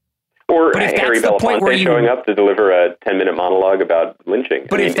 Or Harry Belafonte showing up to deliver a 10-minute monologue about lynching.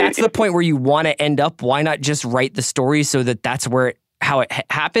 But if that's the point where you want to end up, why not just write the story so that that's how it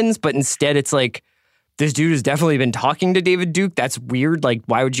happens? But instead, it's like, this dude has definitely been talking to David Duke. That's weird. Like,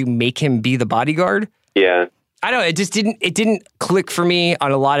 why would you make him be the bodyguard? Yeah. I don't know. It didn't click for me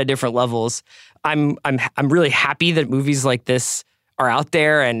on a lot of different levels. I'm really happy that movies like this are out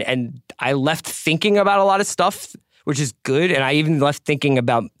there, and I left thinking about a lot of stuff, which is good. And I even left thinking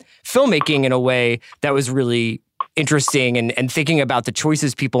about filmmaking in a way that was really interesting and thinking about the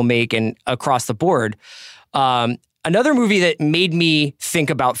choices people make and across the board. Another movie that made me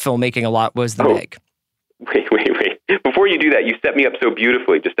think about filmmaking a lot was The Meg. Wait. Before you do that, you set me up so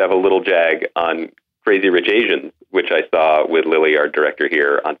beautifully just to have a little jag on Crazy Rich Asians, which I saw with Lily, our director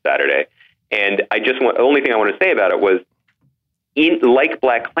here on Saturday. And the only thing I want to say about it was, like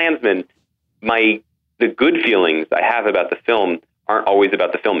Black Klansman, the good feelings I have about the film aren't always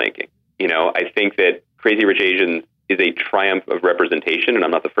about the filmmaking. I think that Crazy Rich Asians is a triumph of representation, and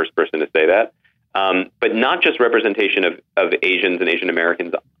I'm not the first person to say that. But not just representation of Asians and Asian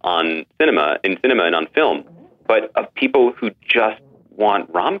Americans in cinema and on film, but of people who just want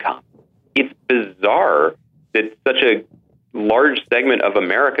rom-com. It's bizarre that such a large segment of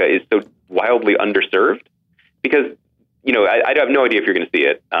America is so wildly underserved because, I have no idea if you're going to see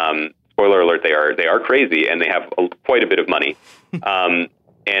it. Spoiler alert, they are crazy and they have quite a bit of money.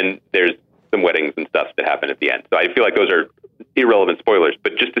 And there's some weddings and stuff that happen at the end. So I feel like those are irrelevant spoilers.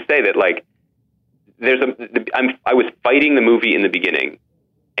 But just to say that, like, I was fighting the movie in the beginning.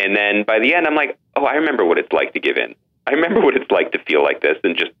 And then by the end, I'm like, oh, I remember what it's like to give in. I remember what it's like to feel like this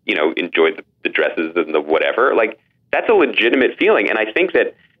and just, enjoy the dresses and the whatever. Like, that's a legitimate feeling. And I think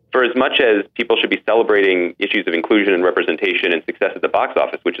that for as much as people should be celebrating issues of inclusion and representation and success at the box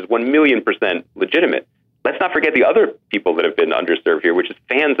office, which is 1,000,000% legitimate, let's not forget the other people that have been underserved here, which is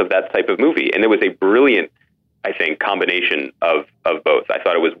fans of that type of movie. And it was a brilliant, I think, combination of both. I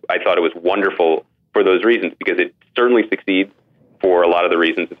thought it was wonderful for those reasons because it certainly succeeds for a lot of the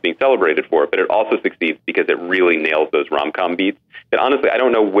reasons it's being celebrated for, but it also succeeds because it really nails those rom-com beats that honestly, I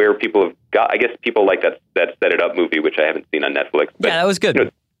don't know where people have got. I guess people like that Set It Up movie, which I haven't seen on Netflix. But, yeah, that was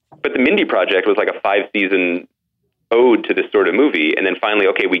good. But the Mindy Project was like a 5-season ode to this sort of movie. And then finally,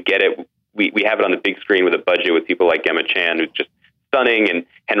 okay, we get it. We have it on the big screen with a budget with people like Gemma Chan, who's just stunning, and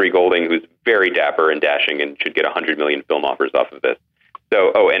Henry Golding, who's very dapper and dashing and should get 100 million film offers off of this.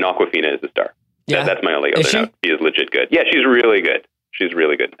 So, and Awkwafina is the star. Yeah. That's my only other note. She is legit good. Yeah, she's really good. She's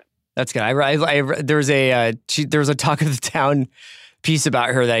really good. That's good. There was a Talk of the Town piece about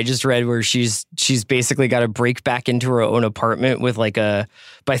her that I just read where she's basically got to break back into her own apartment with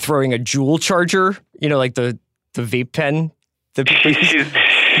by throwing a Juul charger, like the vape pen. I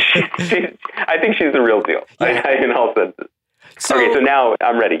think she's the real deal. Yeah. In all senses. So now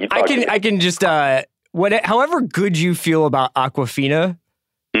I'm ready. I can just however good you feel about Awkwafina,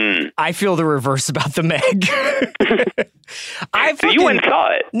 I feel the reverse about the Meg. So you went and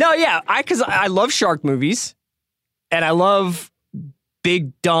saw it? No, yeah, because I love shark movies, and I love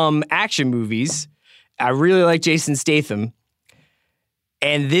big dumb action movies. I really like Jason Statham,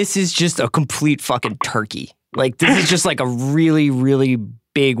 and this is just a complete fucking turkey. Like, this is just like a really, really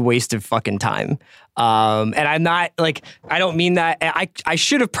big waste of fucking time. And I'm not like, I don't mean that. I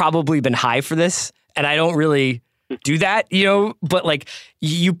should have probably been high for this, and I don't really do that, but like,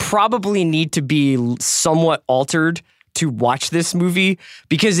 you probably need to be somewhat altered to watch this movie,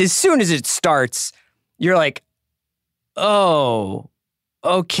 because as soon as it starts, you're like, oh,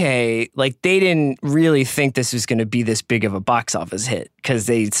 okay, like they didn't really think this was going to be this big of a box office hit because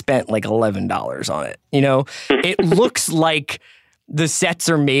they spent like $11 on it. It looks like the sets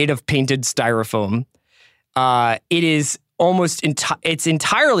are made of painted styrofoam. It is almost it's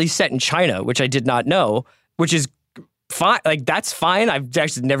entirely set in China, which I did not know, which is fine. Like, that's fine. I've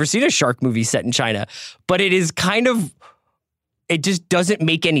actually never seen a shark movie set in China, but it is kind of, it just doesn't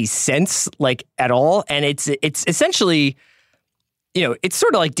make any sense, like, at all. And it's essentially, it's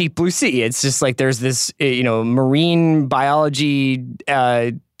sort of like Deep Blue Sea. It's just like there's this, marine biology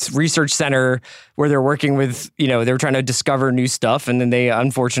research center where they're working with, they're trying to discover new stuff. And then they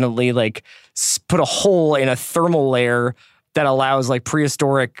unfortunately like put a hole in a thermal layer that allows like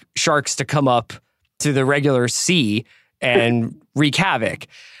prehistoric sharks to come up to the regular sea and wreak havoc.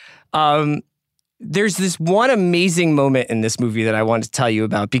 There's this one amazing moment in this movie that I want to tell you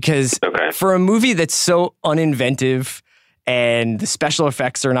about, because for a movie that's so uninventive, and the special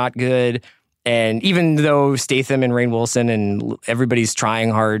effects are not good, and even though Statham and Rainn Wilson and everybody's trying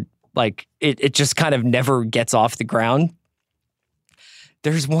hard, like it just kind of never gets off the ground.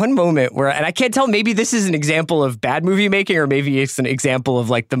 There's one moment where, and I can't tell, maybe this is an example of bad movie making, or maybe it's an example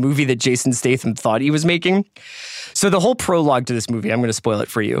of like the movie that Jason Statham thought he was making. So the whole prologue to this movie, I'm going to spoil it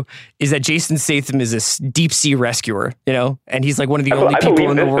for you, is that Jason Statham is this deep sea rescuer, and he's like one of the only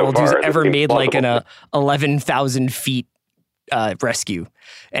people in the world who's ever made like an 11,000 feet rescue.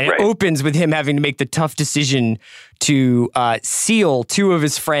 And it opens with him having to make the tough decision to seal two of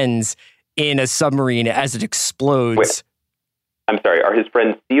his friends in a submarine as it explodes. Wait, I'm sorry, are his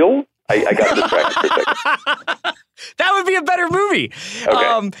friends seals? I got distracted for a second. That would be a better movie.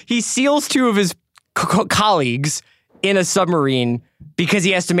 Okay. He seals two of his colleagues in a submarine because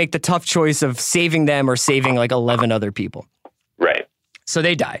he has to make the tough choice of saving them or saving like 11 other people. Right. So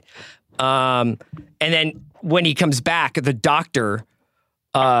they die. And then when he comes back, the doctor,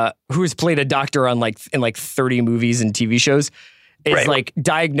 who's played a doctor on in 30 movies and TV shows, is like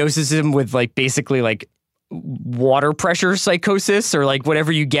diagnoses him with like basically like water pressure psychosis, or like whatever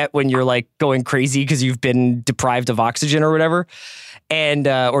you get when you're like going crazy because you've been deprived of oxygen or whatever, and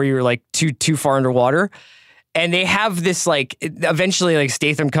or you're like too far underwater. And they have this like, eventually like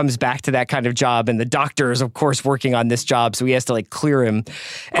Statham comes back to that kind of job, and the doctor is of course working on this job, so he has to like clear him.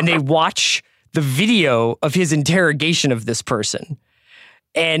 And they watch the video of his interrogation of this person.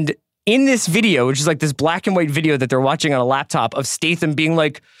 And in this video, which is like this black and white video that they're watching on a laptop of Statham being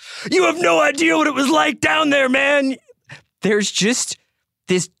like, "You have no idea what it was like down there, man." There's just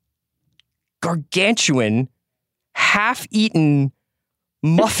this gargantuan, half-eaten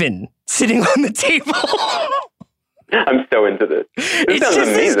muffin sitting on the table. I'm so into this. This sounds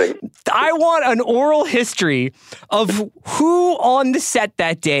amazing. I want an oral history of who on the set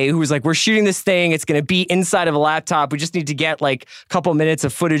that day who was like, "We're shooting this thing. It's going to be inside of a laptop. We just need to get like a couple minutes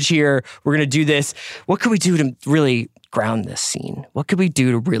of footage here. We're going to do this. What can we do to really ground this scene? What could we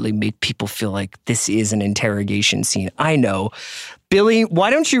do to really make people feel like this is an interrogation scene?" I know. Billy, why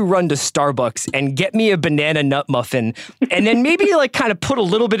don't you run to Starbucks and get me a banana nut muffin, and then maybe like kind of put a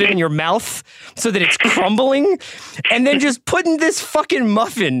little bit in your mouth so that it's crumbling, and then just putting this fucking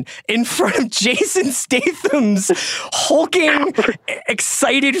muffin in front of Jason Statham's hulking,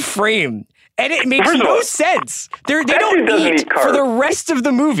 excited frame. And it makes no sense. They don't eat for the rest of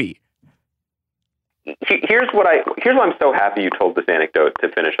the movie. Here's why I'm so happy you told this anecdote to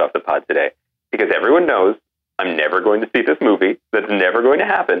finish off the pod today, because everyone knows I'm never going to see this movie. That's never going to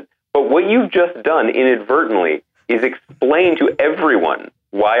happen. But what you've just done inadvertently is explain to everyone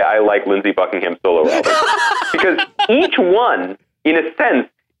why I like Lindsey Buckingham's solo album. Because each one, in a sense,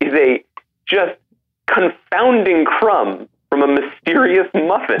 is a just confounding crumb from a mysterious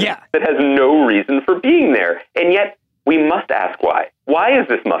muffin that has no reason for being there. And yet, we must ask why. Why is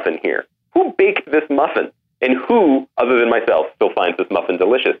this muffin here? Who baked this muffin? And who, other than myself, still finds this muffin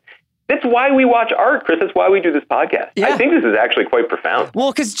delicious? That's why we watch art, Chris. That's why we do this podcast. Yeah. I think this is actually quite profound.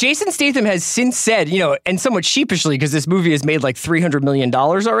 Well, because Jason Statham has since said, and somewhat sheepishly, because this movie has made like $300 million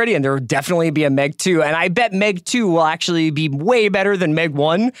already, and there will definitely be a Meg 2. And I bet Meg 2 will actually be way better than Meg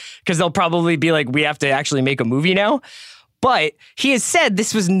 1, because they'll probably be like, we have to actually make a movie now. But he has said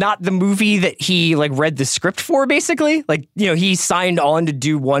this was not the movie that he read the script for, basically. He signed on to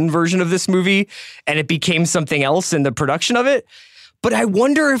do one version of this movie, and it became something else in the production of it. But I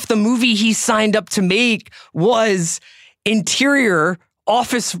wonder if the movie he signed up to make was interior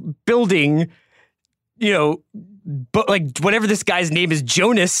office building, but whatever this guy's name is,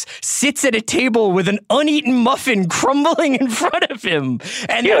 Jonas, sits at a table with an uneaten muffin crumbling in front of him.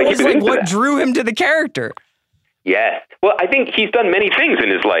 And that was what drew him to the character. Yes. Well, I think he's done many things in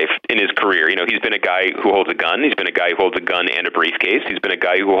his life, in his career. He's been a guy who holds a gun. He's been a guy who holds a gun and a briefcase. He's been a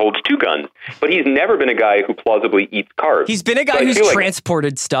guy who holds two guns. But he's never been a guy who plausibly eats carbs. He's been a guy who's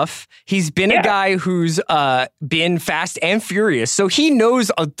transported stuff. He's been a guy who's been fast and furious. So he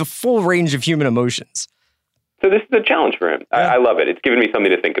knows the full range of human emotions. So this is a challenge for him. I love it. It's given me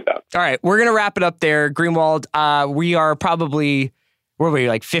something to think about. All right. We're going to wrap it up there. Greenwald, we are probably,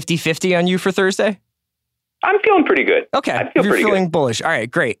 50-50 on you for Thursday? I'm feeling pretty good. Okay. You're feeling bullish. All right,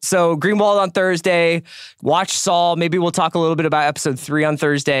 great. So Greenwald on Thursday, watch Saul. Maybe we'll talk a little bit about episode 3 on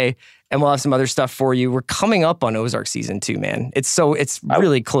Thursday, and we'll have some other stuff for you. We're coming up on Ozark season 2, man. It's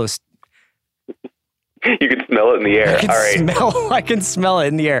really close. You can smell it in the air. I can smell it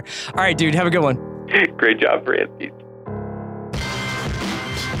in the air. All right, dude. Have a good one. Great job, Francis.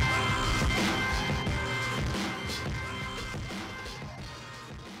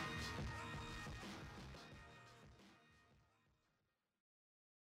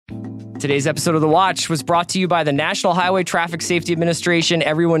 Today's episode of The Watch was brought to you by the National Highway Traffic Safety Administration.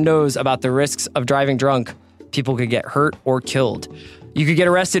 Everyone knows about the risks of driving drunk. People could get hurt or killed. You could get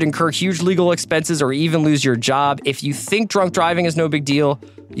arrested, incur huge legal expenses, or even lose your job. If you think drunk driving is no big deal,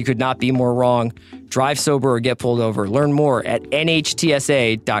 you could not be more wrong. Drive sober or get pulled over. Learn more at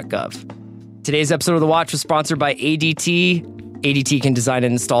nhtsa.gov. Today's episode of The Watch was sponsored by ADT. ADT can design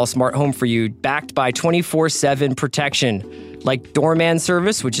and install a smart home for you, backed by 24/7 protection. Like Doorman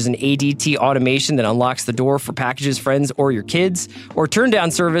Service, which is an ADT automation that unlocks the door for packages, friends, or your kids. Or Turn Down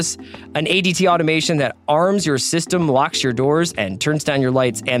Service, an ADT automation that arms your system, locks your doors, and turns down your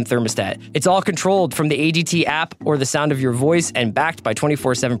lights and thermostat. It's all controlled from the ADT app or the sound of your voice and backed by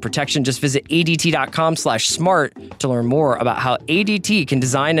 24/7 protection. Just visit ADT.com/smart to learn more about how ADT can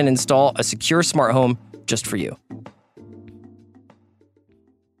design and install a secure smart home just for you.